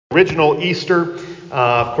Original Easter,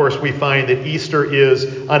 of course, we find that Easter is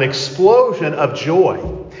an explosion of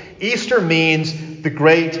joy. Easter means the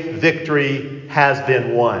great victory has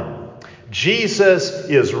been won. Jesus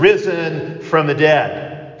is risen from the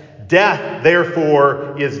dead. Death,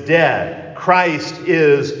 therefore, is dead. Christ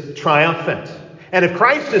is triumphant. And if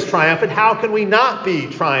Christ is triumphant, how can we not be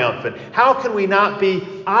triumphant? How can we not be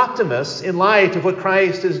optimists in light of what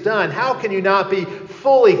Christ has done? How can you not be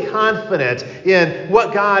fully confident in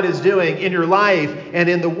what God is doing in your life and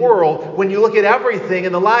in the world when you look at everything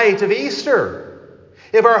in the light of Easter?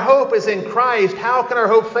 If our hope is in Christ, how can our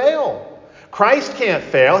hope fail? Christ can't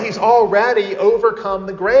fail. He's already overcome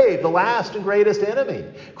the grave, the last and greatest enemy.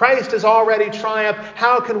 Christ has already triumphed.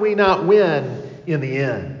 How can we not win in the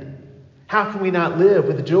end? How can we not live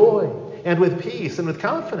with joy and with peace and with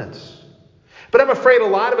confidence? But I'm afraid a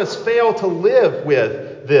lot of us fail to live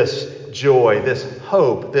with this joy, this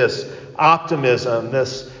hope, this optimism,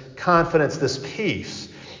 this confidence, this peace.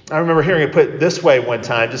 I remember hearing it put this way one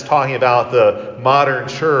time, just talking about the modern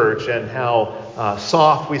church and how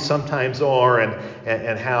soft we sometimes are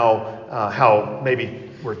and how maybe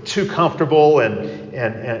we're too comfortable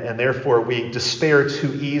and therefore we despair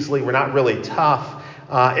too easily. We're not really tough.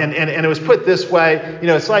 And it was put this way,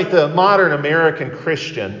 it's like the modern American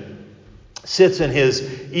Christian sits in his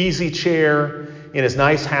easy chair in his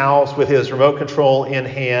nice house with his remote control in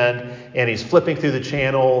hand, and he's flipping through the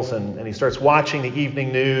channels, and he starts watching the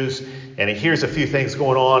evening news, and he hears a few things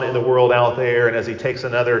going on in the world out there, and as he takes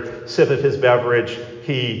another sip of his beverage,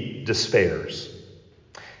 he despairs.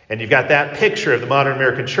 And you've got that picture of the modern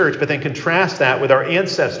American church, but then contrast that with our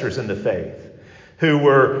ancestors in the faith, who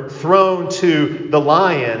were thrown to the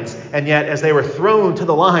lions, and yet as they were thrown to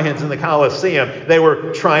the lions in the Colosseum, they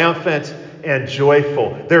were triumphant and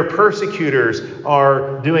joyful. Their persecutors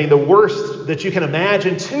are doing the worst that you can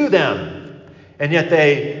imagine to them, and yet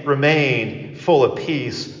they remained full of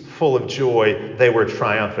peace, full of joy. They were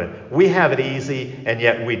triumphant. We have it easy, and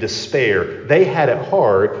yet we despair. They had it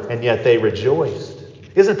hard, and yet they rejoiced.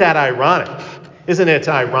 Isn't that ironic? Isn't it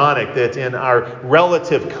ironic that in our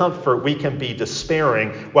relative comfort we can be despairing,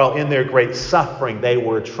 while in their great suffering they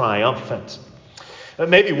were triumphant?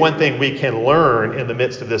 Maybe one thing we can learn in the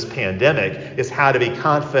midst of this pandemic is how to be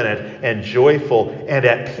confident and joyful and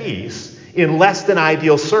at peace in less than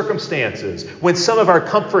ideal circumstances, when some of our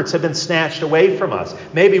comforts have been snatched away from us.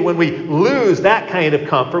 Maybe when we lose that kind of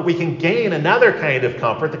comfort, we can gain another kind of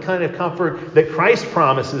comfort, the kind of comfort that Christ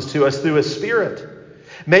promises to us through His Spirit.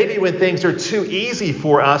 Maybe when things are too easy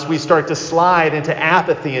for us, we start to slide into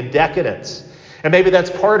apathy and decadence. And maybe that's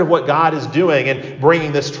part of what God is doing in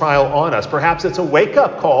bringing this trial on us. Perhaps it's a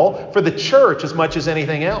wake-up call for the church as much as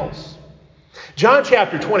anything else. John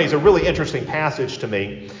chapter 20 is a really interesting passage to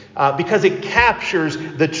me because it captures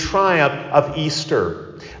the triumph of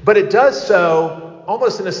Easter. But it does so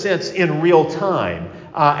almost in a sense in real time.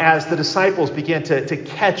 As the disciples begin to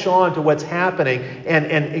catch on to what's happening, and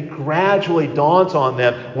it gradually dawns on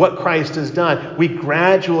them what Christ has done. We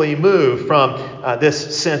gradually move from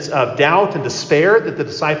this sense of doubt and despair that the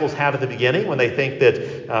disciples have at the beginning when they think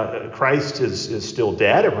that Christ is still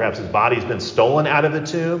dead, or perhaps his body's been stolen out of the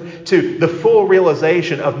tomb, to the full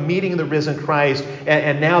realization of meeting the risen Christ,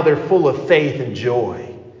 and now they're full of faith and joy.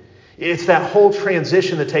 It's that whole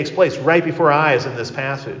transition that takes place right before our eyes in this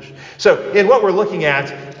passage. So in what we're looking at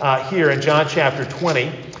here in John chapter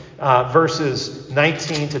 20, verses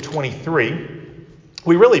 19 to 23,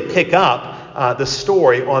 we really pick up the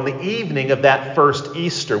story on the evening of that first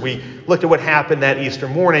Easter. We looked at what happened that Easter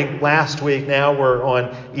morning last week. Now we're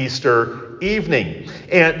on Easter evening.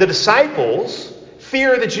 And the disciples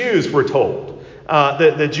fear the Jews, we're told.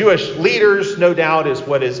 The Jewish leaders, no doubt, is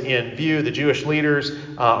what is in view. The Jewish leaders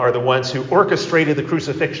are the ones who orchestrated the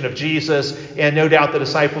crucifixion of Jesus. And no doubt the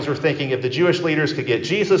disciples are thinking, if the Jewish leaders could get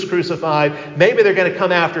Jesus crucified, maybe they're going to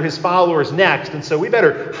come after his followers next. And so we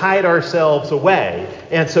better hide ourselves away.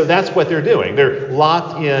 And so that's what they're doing. They're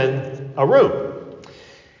locked in a room.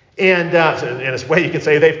 And in a way you could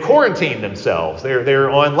say they've quarantined themselves. They're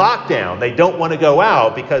on lockdown. They don't want to go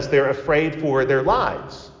out because they're afraid for their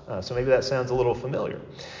lives. So maybe that sounds a little familiar.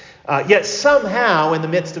 Yet somehow in the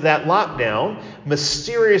midst of that lockdown,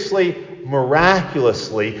 mysteriously,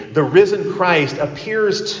 miraculously, the risen Christ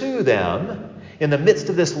appears to them in the midst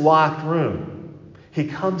of this locked room. He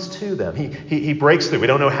comes to them. He breaks through. We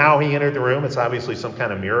don't know how he entered the room. It's obviously some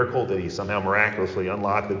kind of miracle. Did he somehow miraculously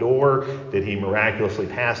unlock the door? Did he miraculously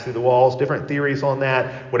pass through the walls? Different theories on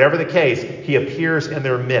that. Whatever the case, he appears in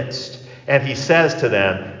their midst. And he says to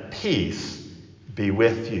them, "Peace be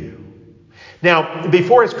with you." Now,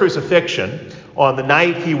 before his crucifixion, On the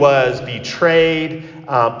night he was betrayed,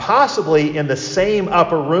 possibly in the same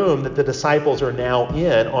upper room that the disciples are now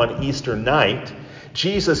in on Easter night,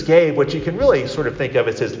 Jesus gave what you can really sort of think of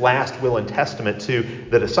as his last will and testament to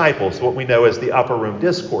the disciples, what we know as the upper room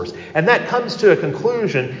discourse. And that comes to a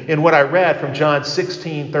conclusion in what I read from John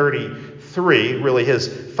 16:33, really his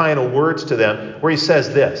final words to them, where he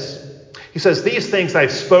says this. He says, "These things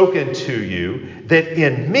I've spoken to you, that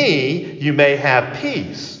in me you may have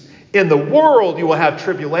peace. In the world you will have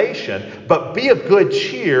tribulation, but be of good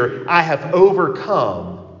cheer. I have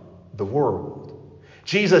overcome the world."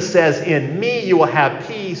 Jesus says, in me you will have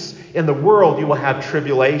peace. In the world you will have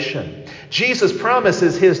tribulation. Jesus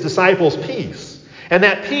promises his disciples peace. And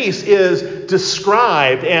that peace is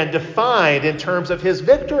described and defined in terms of his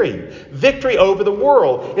victory. Victory over the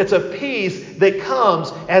world. It's a peace that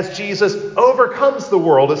comes as Jesus overcomes the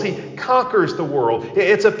world, as he conquers the world.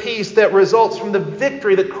 It's a peace that results from the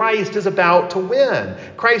victory that Christ is about to win.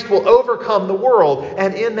 Christ will overcome the world,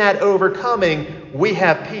 and in that overcoming, we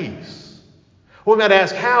have peace. We might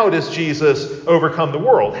ask, how does Jesus overcome the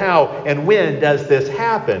world? How and when does this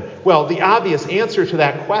happen? Well, the obvious answer to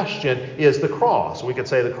that question is the cross. We could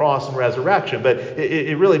say the cross and resurrection, but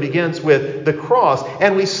it really begins with the cross.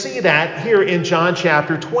 And we see that here in John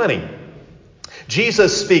chapter 20.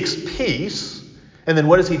 Jesus speaks peace, and then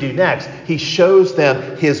what does he do next? He shows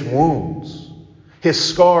them his wounds, his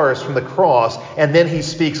scars from the cross, and then he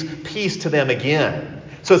speaks peace to them again.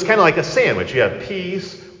 So it's kind of like a sandwich. You have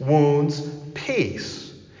peace, wounds,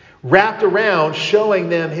 peace. Wrapped around showing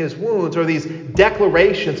them his wounds are these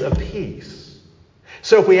declarations of peace.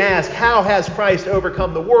 So if we ask, how has Christ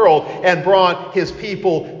overcome the world and brought his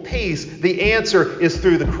people peace? The answer is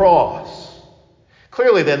through the cross.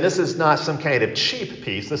 Clearly then, this is not some kind of cheap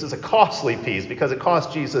peace. This is a costly peace because it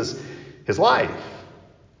cost Jesus his life.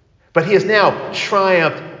 But he has now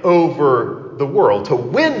triumphed over the world. To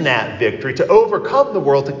win that victory, to overcome the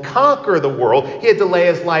world, to conquer the world, he had to lay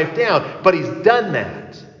his life down. But he's done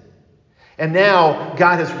that. And now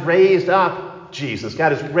God has raised up Jesus.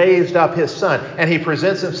 God has raised up his son. And he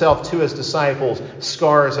presents himself to his disciples,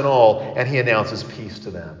 scars and all, and he announces peace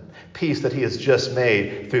to them. Peace that he has just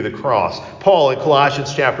made through the cross. Paul in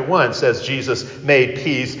Colossians chapter 1 says Jesus made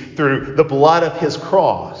peace through the blood of his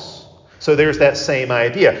cross. So there's that same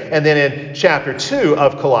idea. And then in chapter 2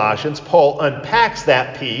 of Colossians, Paul unpacks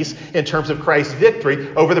that peace in terms of Christ's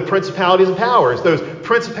victory over the principalities and powers. Those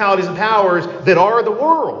principalities and powers that are the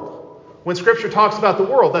world. When Scripture talks about the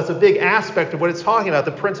world, that's a big aspect of what it's talking about,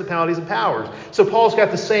 the principalities and powers. So Paul's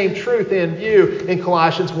got the same truth in view in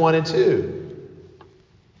Colossians 1 and 2.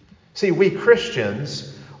 See, we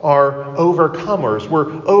Christians are overcomers. We're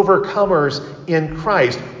overcomers in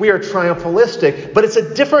Christ. We are triumphalistic, but it's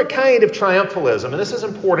a different kind of triumphalism, and this is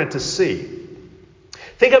important to see.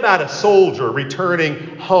 Think about a soldier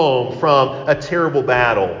returning home from a terrible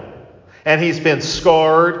battle, and he's been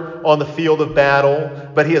scarred on the field of battle,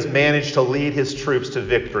 but he has managed to lead his troops to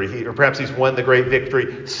victory. Or perhaps he's won the great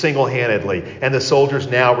victory single-handedly, and the soldier's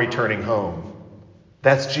now returning home.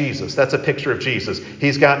 That's Jesus. That's a picture of Jesus.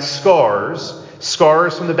 He's got scars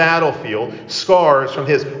from the battlefield, scars from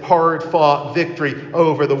his hard-fought victory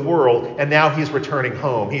over the world, and now he's returning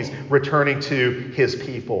home. He's returning to his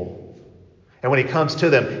people. And when he comes to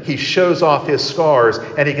them, he shows off his scars,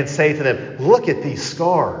 and he can say to them, look at these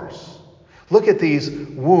scars. Look at these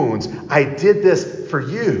wounds. I did this for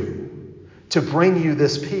you to bring you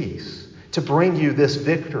this peace, to bring you this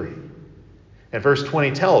victory. And verse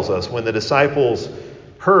 20 tells us, when the disciples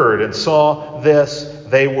heard and saw this,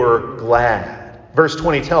 they were glad. Verse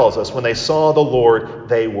 20 tells us, when they saw the Lord,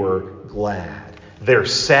 they were glad. Their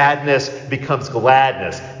sadness becomes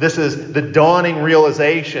gladness. This is the dawning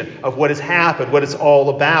realization of what has happened, what it's all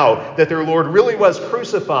about, that their Lord really was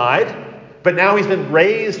crucified, but now he's been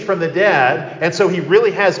raised from the dead, and so he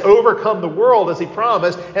really has overcome the world as he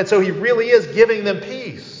promised, and so he really is giving them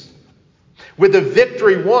peace. With the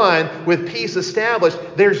victory won, with peace established,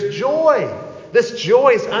 there's joy. This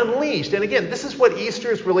joy is unleashed. And again, this is what Easter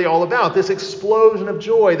is really all about. This explosion of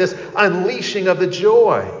joy, this unleashing of the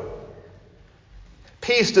joy.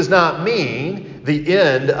 Peace does not mean the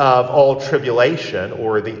end of all tribulation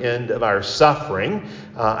or the end of our suffering.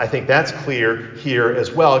 I think that's clear here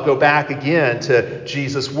as well. Go back again to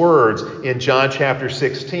Jesus' words in John chapter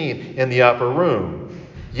 16 in the upper room.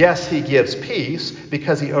 Yes, he gives peace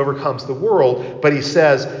because he overcomes the world, but he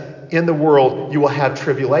says, in the world you will have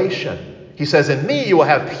tribulation. He says, in me you will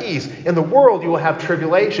have peace. In the world you will have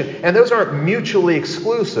tribulation. And those aren't mutually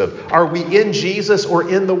exclusive. Are we in Jesus or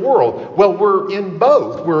in the world? Well, we're in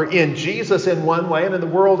both. We're in Jesus in one way and in the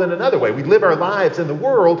world in another way. We live our lives in the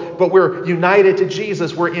world, but we're united to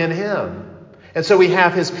Jesus. We're in him. And so we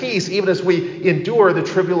have his peace even as we endure the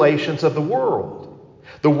tribulations of the world.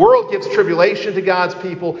 The world gives tribulation to God's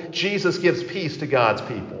people. Jesus gives peace to God's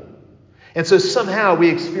people. And so somehow we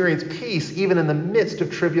experience peace even in the midst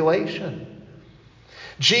of tribulation.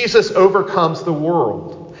 Jesus overcomes the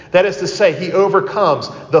world. That is to say, he overcomes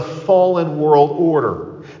the fallen world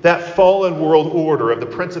order. That fallen world order of the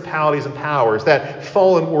principalities and powers, that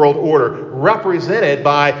fallen world order represented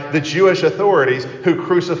by the Jewish authorities who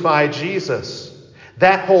crucified Jesus.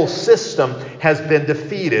 That whole system has been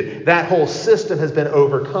defeated. That whole system has been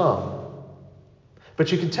overcome.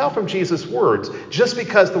 But you can tell from Jesus' words, just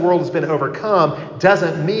because the world has been overcome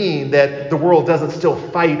doesn't mean that the world doesn't still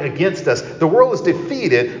fight against us. The world is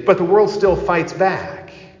defeated, but the world still fights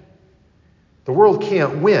back. The world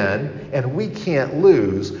can't win and we can't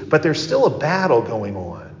lose, but there's still a battle going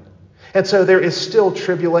on. And so there is still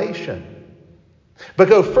tribulation. But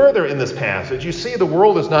go further in this passage. You see the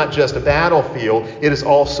world is not just a battlefield, it is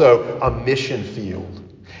also a mission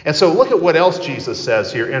field. And so look at what else Jesus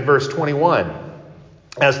says here in verse 21.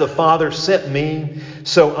 As the Father sent me,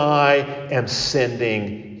 so I am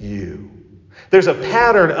sending you. There's a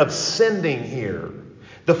pattern of sending here.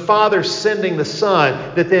 The Father sending the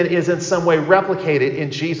Son that then is in some way replicated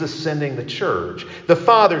in Jesus sending the church. The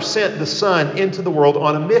Father sent the Son into the world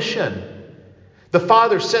on a mission. The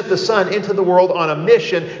Father sent the Son into the world on a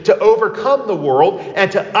mission to overcome the world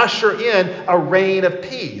and to usher in a reign of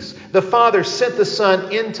peace. The Father sent the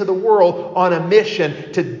Son into the world on a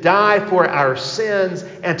mission to die for our sins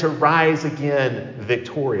and to rise again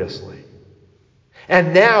victoriously.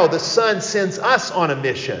 And now the Son sends us on a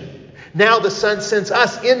mission. Now the Son sends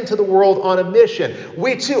us into the world on a mission.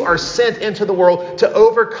 We too are sent into the world to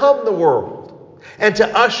overcome the world and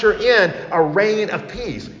to usher in a reign of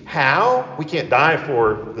peace. How? We can't die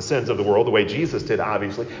for the sins of the world the way Jesus did,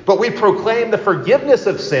 obviously. But we proclaim the forgiveness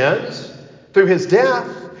of sins through his death.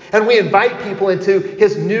 And we invite people into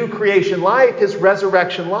his new creation life, his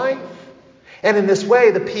resurrection life. And in this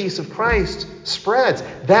way, the peace of Christ spreads.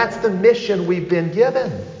 That's the mission we've been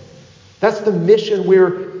given. That's the mission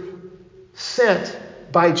we're sent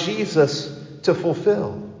by Jesus to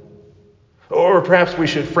fulfill. Or perhaps we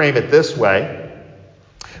should frame it this way.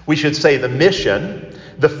 We should say the mission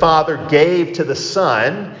the Father gave to the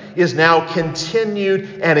Son is now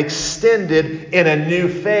continued and extended in a new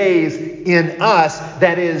phase in us,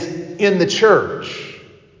 that is, in the church.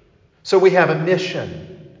 So we have a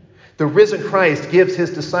mission. The risen Christ gives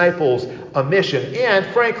his disciples a mission, and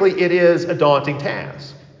frankly, it is a daunting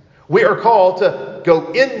task. We are called to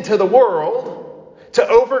go into the world, to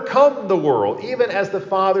overcome the world. Even as the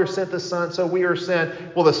Father sent the Son, so we are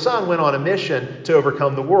sent. Well, the Son went on a mission to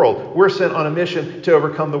overcome the world. We're sent on a mission to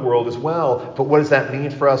overcome the world as well. But what does that mean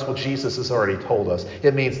for us? Well, Jesus has already told us.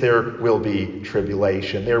 It means there will be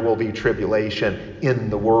tribulation. There will be tribulation in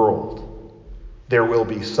the world. There will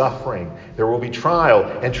be suffering. There will be trial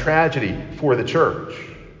and tragedy for the church.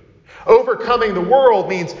 Overcoming the world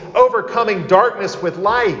means overcoming darkness with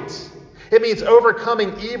light. It means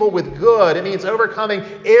overcoming evil with good. It means overcoming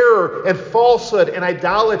error and falsehood and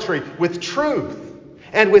idolatry with truth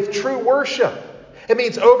and with true worship. It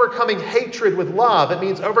means overcoming hatred with love. It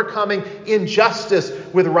means overcoming injustice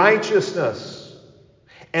with righteousness.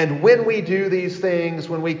 And when we do these things,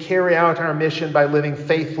 when we carry out our mission by living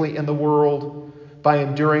faithfully in the world, by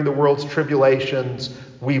enduring the world's tribulations,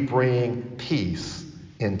 we bring peace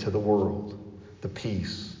into the world. The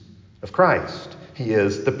peace of Christ. He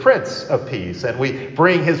is the Prince of Peace, and we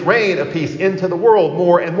bring his reign of peace into the world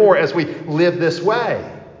more and more as we live this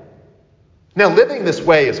way. Now, living this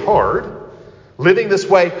way is hard. Living this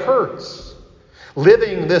way hurts.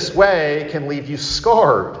 Living this way can leave you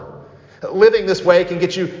scarred. Living this way can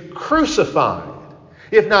get you crucified.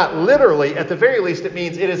 If not literally, at the very least, it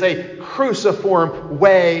means it is a cruciform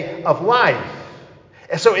way of life.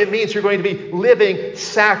 And so it means you're going to be living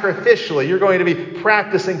sacrificially. You're going to be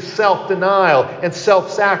practicing self-denial and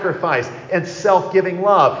self-sacrifice and self-giving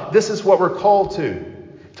love. This is what we're called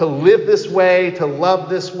to live this way, to love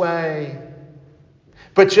this way.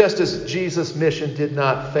 But just as Jesus' mission did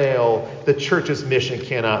not fail, the church's mission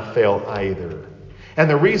cannot fail either. And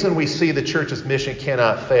the reason we see the church's mission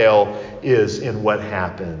cannot fail is in what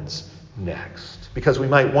happens next. Because we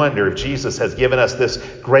might wonder if Jesus has given us this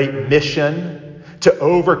great mission to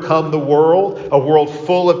overcome the world, a world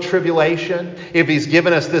full of tribulation, if he's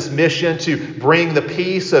given us this mission to bring the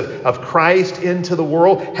peace of Christ into the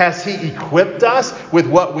world, has he equipped us with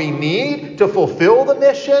what we need to fulfill the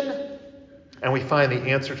mission? And we find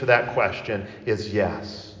the answer to that question is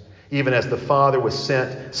yes. Even as the Father was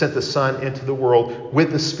sent the Son into the world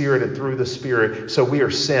with the Spirit and through the Spirit, so we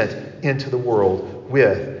are sent into the world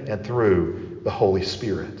with and through the Holy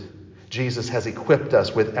Spirit. Jesus has equipped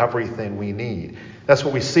us with everything we need. That's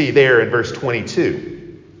what we see there in verse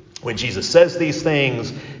 22. When Jesus says these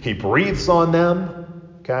things, he breathes on them.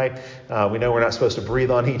 Okay, we know we're not supposed to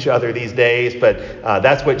breathe on each other these days, but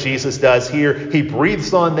that's what Jesus does here. He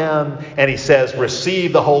breathes on them and he says,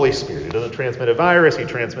 receive the Holy Spirit. He doesn't transmit a virus, he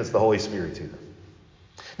transmits the Holy Spirit to them.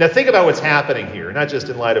 Now think about what's happening here, not just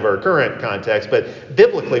in light of our current context, but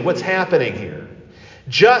biblically, what's happening here?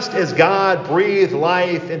 Just as God breathed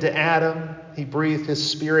life into Adam, he breathed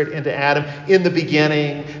his Spirit into Adam in the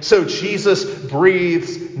beginning, so Jesus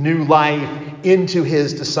breathes new life into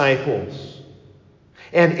his disciples.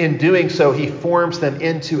 And in doing so, he forms them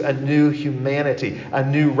into a new humanity, a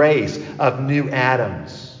new race of new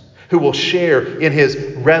Adams who will share in his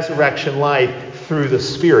resurrection life through the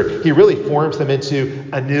Spirit. He really forms them into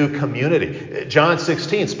a new community. John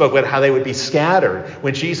 16 spoke about how they would be scattered.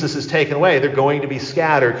 When Jesus is taken away, they're going to be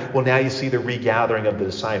scattered. Well, now you see the regathering of the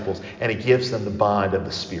disciples, and he gives them the bond of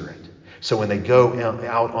the Spirit. So when they go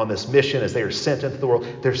out on this mission, as they are sent into the world,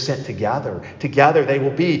 they're sent together. Together they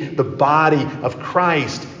will be the body of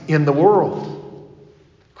Christ in the world.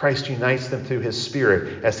 Christ unites them through his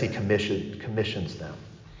Spirit as he commissions them.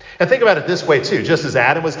 And think about it this way too. Just as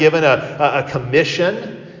Adam was given a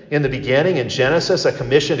commission in the beginning in Genesis, a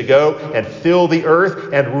commission to go and fill the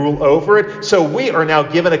earth and rule over it, so we are now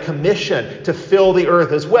given a commission to fill the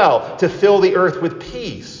earth as well, to fill the earth with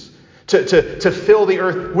peace. To fill the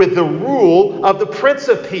earth with the rule of the Prince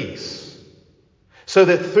of Peace. So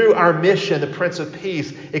that through our mission, the Prince of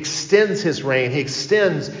Peace extends his reign. He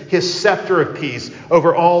extends his scepter of peace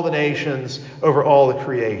over all the nations, over all the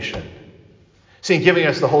creation. See, in giving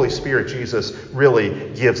us the Holy Spirit, Jesus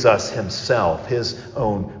really gives us himself, his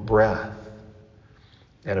own breath.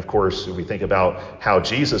 And of course, if we think about how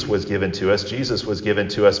Jesus was given to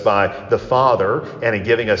us by the Father, and in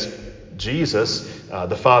giving us Jesus,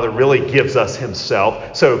 the Father really gives us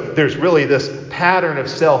himself. So there's really this pattern of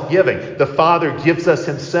self-giving. The Father gives us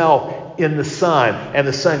himself in the Son, and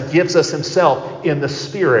the Son gives us himself in the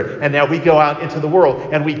Spirit. And now we go out into the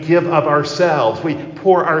world and we give of ourselves. We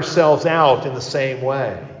pour ourselves out in the same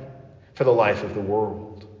way for the life of the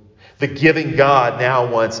world. The giving God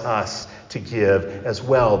now wants us to give as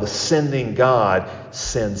well. The sending God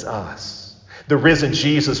sends us. The risen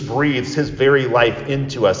Jesus breathes his very life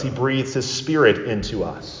into us. He breathes his Spirit into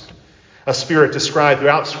us. A Spirit described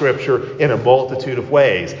throughout Scripture in a multitude of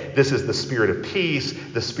ways. This is the Spirit of peace,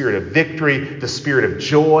 the Spirit of victory, the Spirit of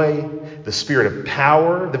joy, the Spirit of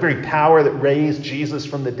power. The very power that raised Jesus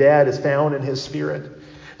from the dead is found in his Spirit.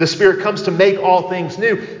 The Spirit comes to make all things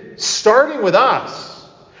new, starting with us.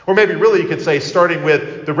 Or maybe really you could say starting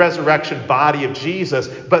with the resurrection body of Jesus,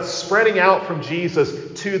 but spreading out from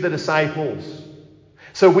Jesus to the disciples.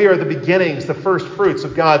 So we are the beginnings, the first fruits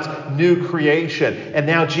of God's new creation. And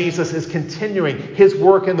now Jesus is continuing his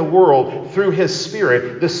work in the world through his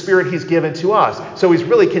Spirit, the Spirit he's given to us. So he's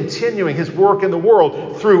really continuing his work in the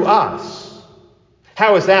world through us.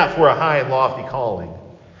 How is that for a high and lofty calling?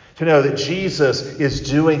 To know that Jesus is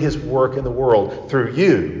doing his work in the world through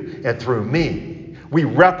you and through me. We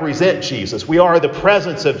represent Jesus. We are the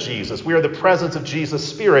presence of Jesus. We are the presence of Jesus'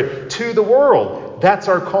 Spirit to the world. That's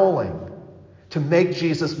our calling. To make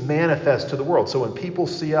Jesus manifest to the world. So when people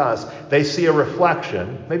see us, they see a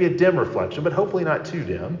reflection, maybe a dim reflection, but hopefully not too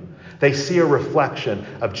dim. They see a reflection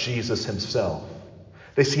of Jesus himself.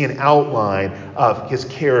 They see an outline of his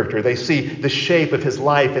character. They see the shape of his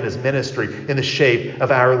life and his ministry in the shape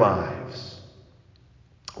of our lives.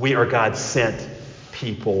 We are God's sent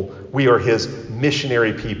people. We are his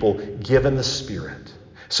missionary people given the Spirit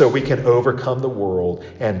so we can overcome the world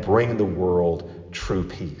and bring the world true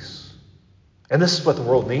peace. And this is what the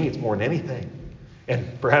world needs more than anything,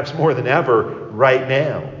 and perhaps more than ever right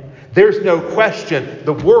now. There's no question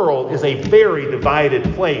the world is a very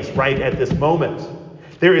divided place right at this moment.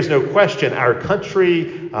 There is no question our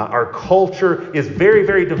country, our culture is very,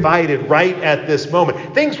 very divided right at this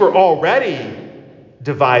moment. Things were already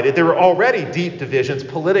divided. There were already deep divisions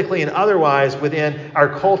politically and otherwise within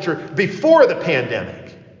our culture before the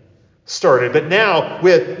pandemic started. But now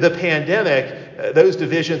with the pandemic, those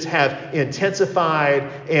divisions have intensified,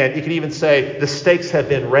 and you can even say the stakes have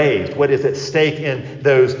been raised. What is at stake in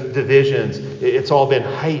those divisions? It's all been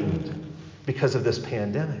heightened because of this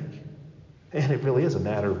pandemic. And it really is a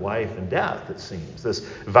matter of life and death, it seems. This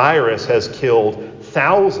virus has killed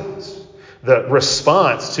thousands. The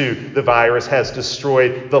response to the virus has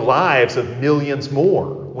destroyed the lives of millions more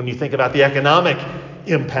when you think about the economic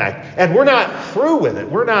impact. And we're not through with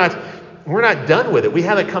it. We're not done with it. We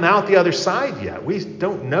haven't come out the other side yet. We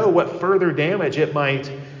don't know what further damage it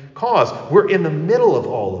might cause. We're in the middle of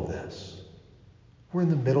all of this. We're in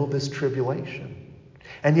the middle of this tribulation.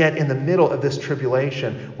 And yet in the middle of this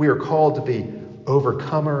tribulation, we are called to be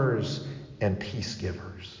overcomers and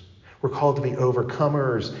peacemakers. We're called to be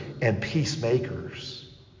overcomers and peacemakers.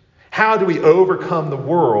 How do we overcome the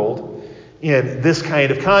world in this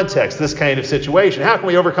kind of context, this kind of situation? How can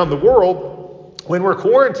we overcome the world when we're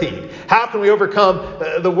quarantined? How can we overcome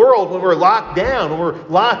the world when we're locked down, when we're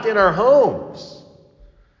locked in our homes?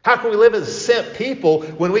 How can we live as sent people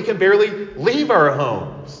when we can barely leave our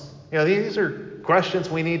homes? These are questions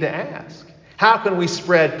we need to ask. How can we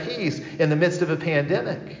spread peace in the midst of a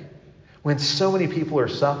pandemic when so many people are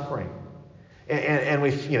suffering? And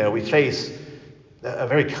we face a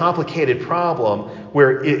very complicated problem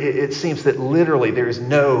where it seems that literally there is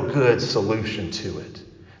no good solution to it.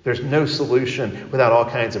 There's no solution without all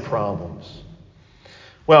kinds of problems.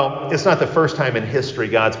 Well, it's not the first time in history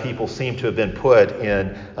God's people seem to have been put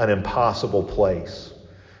in an impossible place,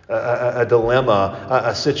 a dilemma,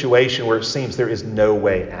 a situation where it seems there is no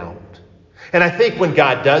way out. And I think when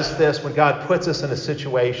God does this, when God puts us in a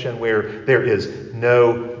situation where there is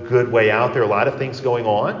no good way out, there are a lot of things going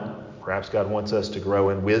on. Perhaps God wants us to grow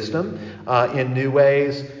in wisdom in new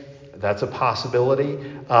ways. That's a possibility.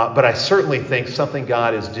 But I certainly think something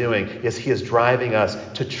God is doing is He is driving us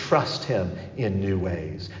to trust Him in new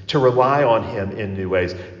ways, to rely on Him in new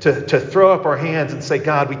ways, to throw up our hands and say,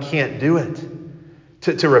 God, we can't do it.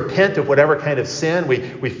 To repent of whatever kind of sin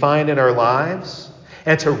we find in our lives,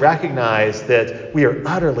 and to recognize that we are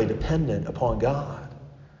utterly dependent upon God.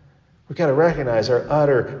 We've got to recognize our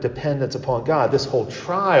utter dependence upon God. This whole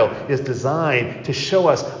trial is designed to show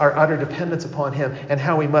us our utter dependence upon Him and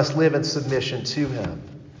how we must live in submission to Him.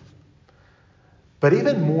 But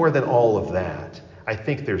even more than all of that, I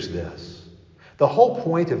think there's this. The whole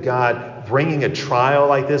point of God bringing a trial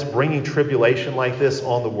like this, bringing tribulation like this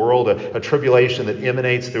on the world, a tribulation that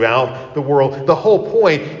emanates throughout the world, the whole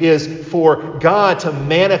point is for God to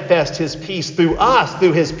manifest His peace through us,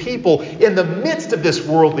 through His people, in the midst of this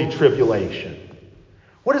worldly tribulation.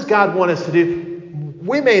 What does God want us to do?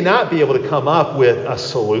 We may not be able to come up with a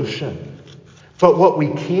solution, but what we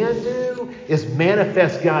can do is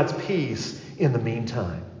manifest God's peace in the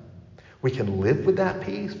meantime. We can live with that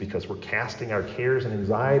peace because we're casting our cares and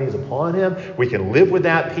anxieties upon Him. We can live with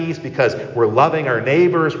that peace because we're loving our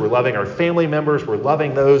neighbors, we're loving our family members, we're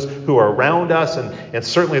loving those who are around us. And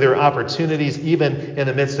certainly there are opportunities, even in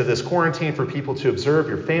the midst of this quarantine, for people to observe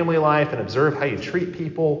your family life and observe how you treat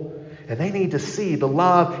people. And they need to see the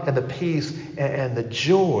love and the peace and the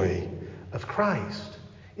joy of Christ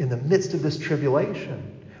in the midst of this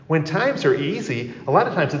tribulation. When times are easy, a lot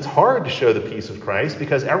of times it's hard to show the peace of Christ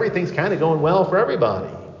because everything's kind of going well for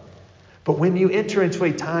everybody. But when you enter into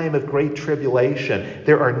a time of great tribulation,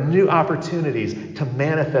 there are new opportunities to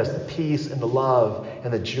manifest the peace and the love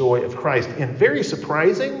and the joy of Christ in very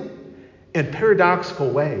surprising and paradoxical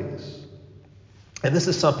ways. And this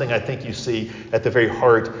is something I think you see at the very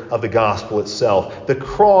heart of the gospel itself. The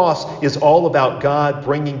cross is all about God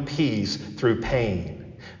bringing peace through pain.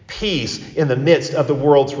 Peace in the midst of the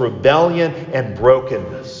world's rebellion and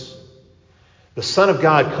brokenness. The Son of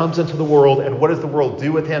God comes into the world, and what does the world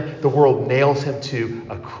do with Him? The world nails Him to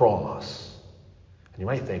a cross. And you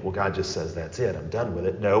might think, well, God just says, that's it, I'm done with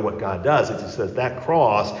it. No, what God does is He says, that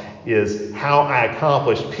cross is how I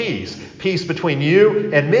accomplish peace. Peace between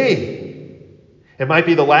you and me. It might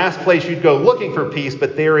be the last place you'd go looking for peace,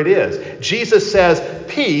 but there it is. Jesus says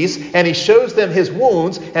peace, and He shows them His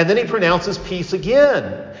wounds, and then He pronounces peace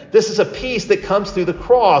again. This is a peace that comes through the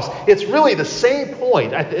cross. It's really the same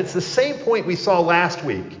point. It's the same point we saw last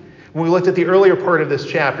week when we looked at the earlier part of this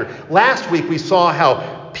chapter. Last week we saw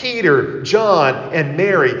how Peter, John, and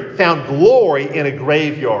Mary found glory in a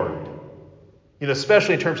graveyard.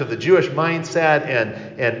 Especially in terms of the Jewish mindset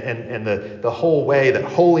and the whole way that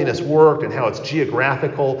holiness worked and how it's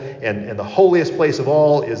geographical and the holiest place of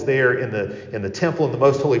all is there in the temple in the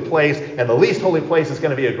most holy place, and the least holy place is going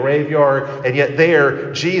to be a graveyard. And yet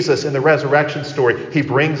there, Jesus in the resurrection story, He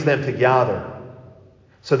brings them together.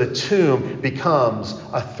 So the tomb becomes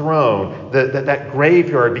a throne. That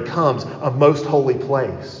graveyard becomes a most holy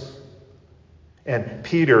place. And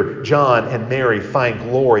Peter, John, and Mary find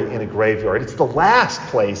glory in a graveyard. It's the last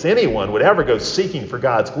place anyone would ever go seeking for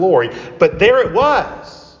God's glory, but there it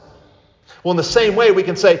was. Well, in the same way, we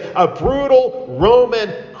can say a brutal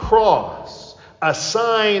Roman cross, a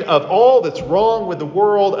sign of all that's wrong with the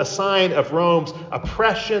world, a sign of Rome's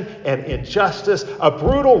oppression and injustice. A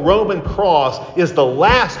brutal Roman cross is the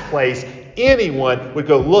last place anyone would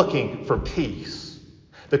go looking for peace.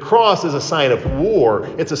 The cross is a sign of war.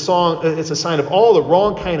 It's a sign of all the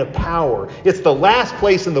wrong kind of power. It's the last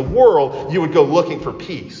place in the world you would go looking for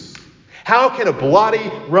peace. How can a bloody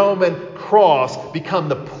Roman cross become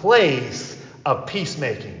the place of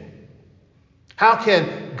peacemaking? How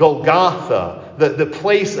can Golgotha, the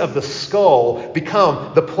place of the skull,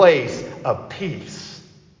 become the place of peace?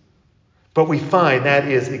 But we find that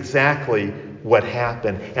is exactly what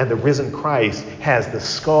happened. And the risen Christ has the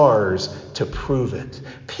scars to prove it.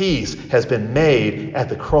 Peace has been made at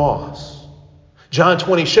the cross. John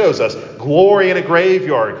 20 shows us glory in a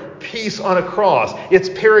graveyard, peace on a cross. It's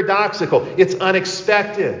paradoxical. It's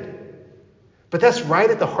unexpected. But that's right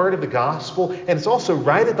at the heart of the gospel, and it's also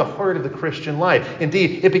right at the heart of the Christian life.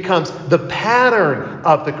 Indeed, it becomes the pattern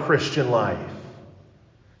of the Christian life.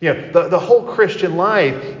 You know, the whole Christian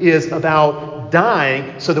life is about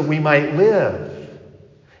dying so that we might live.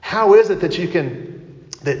 How is it that you can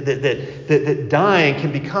that dying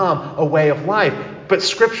can become a way of life? But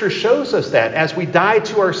Scripture shows us that as we die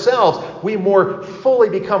to ourselves, we more fully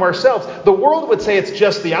become ourselves. The world would say it's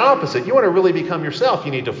just the opposite. You want to really become yourself,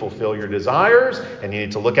 you need to fulfill your desires, and you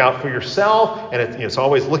need to look out for yourself. And it's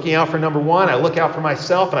always looking out for number one. I look out for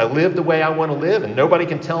myself, and I live the way I want to live, and nobody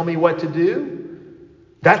can tell me what to do.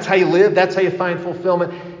 That's how you live. That's how you find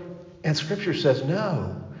fulfillment. And Scripture says,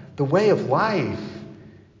 no, the way of life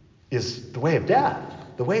is the way of death.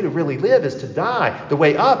 The way to really live is to die. The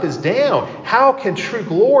way up is down. How can true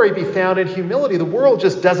glory be found in humility? The world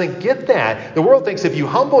just doesn't get that. The world thinks if you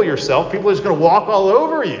humble yourself, people are just going to walk all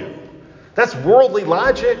over you. That's worldly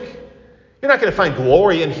logic. You're not going to find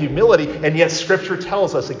glory in humility, and yet Scripture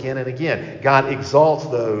tells us again and again, God exalts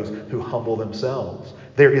those who humble themselves.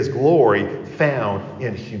 There is glory found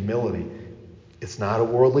in humility. It's not a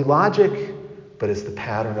worldly logic, but it's the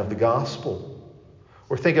pattern of the gospel.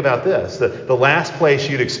 Or think about this. The last place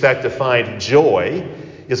you'd expect to find joy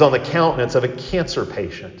is on the countenance of a cancer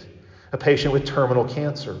patient, a patient with terminal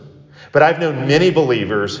cancer. But I've known many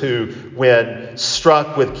believers who, when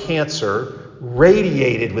struck with cancer,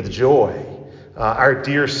 radiated with joy. Our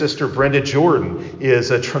dear sister Brenda Jordan is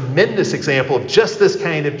a tremendous example of just this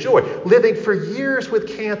kind of joy, living for years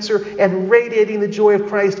with cancer and radiating the joy of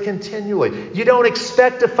Christ continually. You don't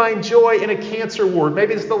expect to find joy in a cancer ward.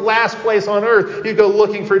 Maybe it's the last place on earth you go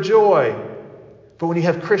looking for joy. But when you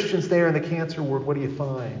have Christians there in the cancer ward, what do you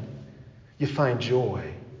find? You find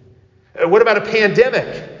joy. What about a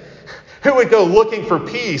pandemic? Who would go looking for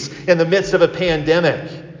peace in the midst of a pandemic?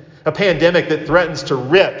 A pandemic that threatens to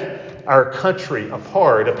rip our country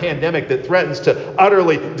apart, a pandemic that threatens to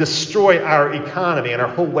utterly destroy our economy and our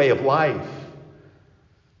whole way of life.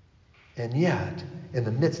 And yet, in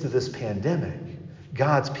the midst of this pandemic,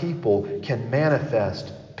 God's people can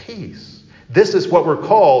manifest peace. This is what we're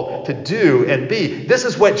called to do and be. This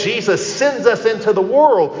is what Jesus sends us into the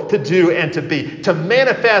world to do and to be, to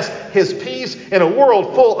manifest his peace in a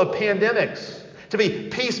world full of pandemics. To be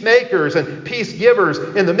peacemakers and peace givers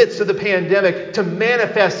in the midst of the pandemic, to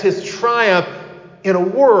manifest his triumph in a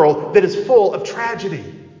world that is full of tragedy.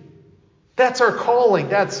 That's our calling.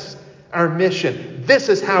 That's our mission. This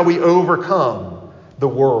is how we overcome the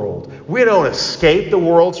world. We don't escape the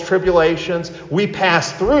world's tribulations. We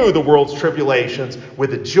pass through the world's tribulations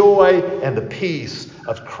with the joy and the peace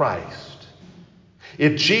of Christ.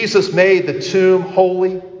 If Jesus made the tomb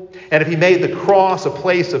holy, and if he made the cross a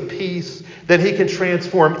place of peace, then he can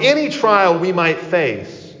transform any trial we might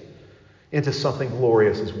face into something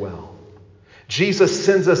glorious as well. Jesus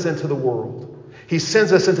sends us into the world. He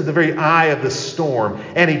sends us into the very eye of the storm,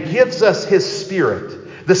 and he gives us his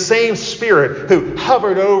Spirit, the same Spirit who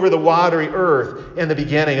hovered over the watery earth in the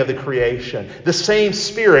beginning of the creation, the same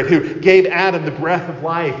Spirit who gave Adam the breath of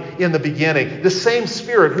life in the beginning, the same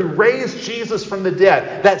Spirit who raised Jesus from the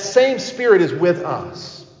dead. That same Spirit is with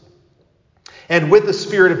us. And with the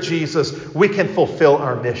Spirit of Jesus, we can fulfill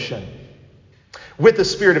our mission. With the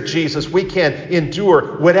Spirit of Jesus, we can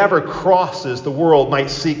endure whatever crosses the world might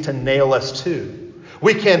seek to nail us to.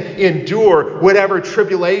 We can endure whatever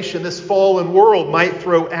tribulation this fallen world might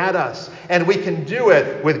throw at us. And we can do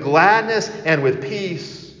it with gladness and with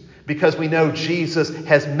peace because we know Jesus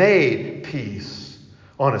has made peace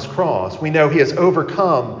on his cross. We know he has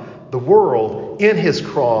overcome the world in his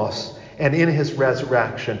cross and in his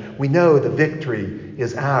resurrection. We know the victory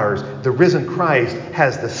is ours. The risen Christ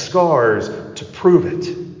has the scars to prove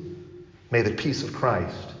it. May the peace of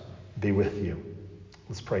Christ be with you.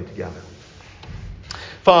 Let's pray together.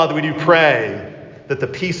 Father, we do pray that the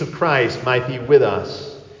peace of Christ might be with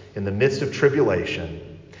us in the midst of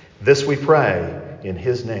tribulation. This we pray in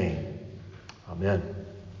his name. Amen.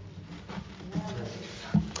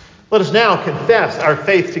 Let us now confess our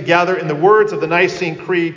faith together in the words of the Nicene Creed.